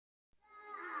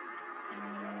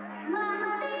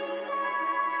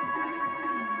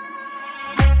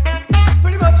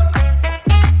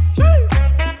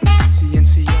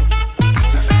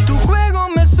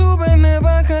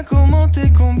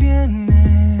te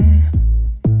conviene.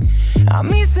 A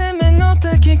mí se me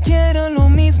nota que quiero lo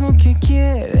mismo que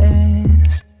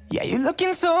quieres. Yeah, you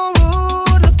looking so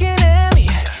rude, looking at me.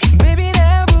 Baby,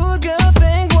 that rude girl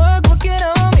thing, work it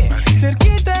on me.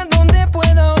 Cerquita donde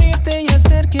pueda oírte y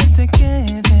hacer que te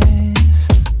quedes.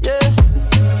 Yeah.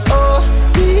 Oh,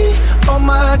 me, oh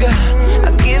my God,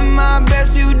 I give my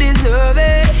best, you deserve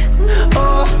it.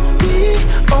 Oh, me,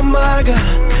 oh my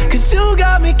God, 'cause you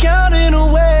got me counting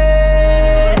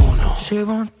away. She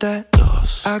want that,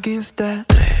 I give that.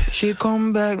 She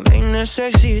come back, me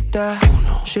necesita.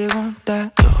 She want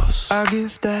that, I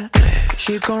give that.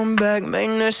 She come back, me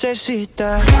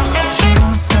necesita. She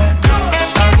want that,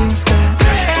 I give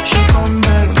that. She come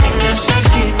back, me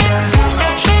necesita.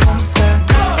 She want that,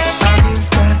 I give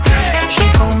that. She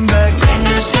come back, me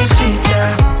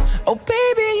necesita. Oh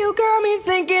baby, you got me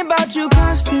thinking about you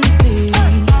constantly.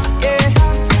 Yeah,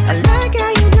 I like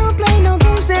how you don't play no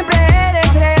games, siempre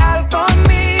eres real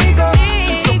conmigo.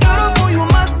 So beautiful, you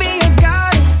must be a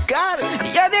goddess.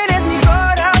 Ya tienes mi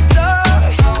corazón.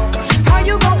 How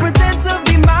you gon' pretend to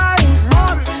be modest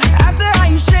after how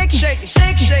you shake it, shake it,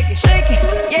 shake it, shake it, shake it.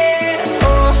 Yeah.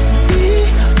 Oh me,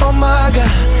 oh my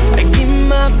God, I give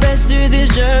my best to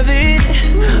deserve it.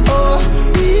 Oh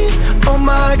me, oh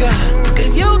my God,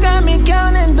 'cause you got me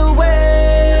counting the way.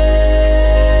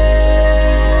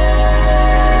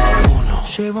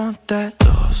 She want that,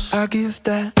 I give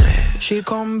that. She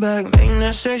come back, me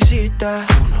necesita.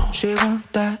 She want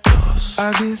that,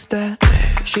 I give that.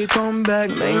 She come back,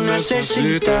 me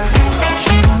necesita.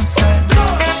 She want that,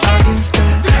 I give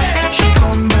that. She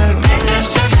come back, me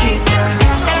necesita.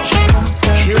 She want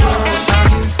that, I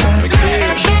give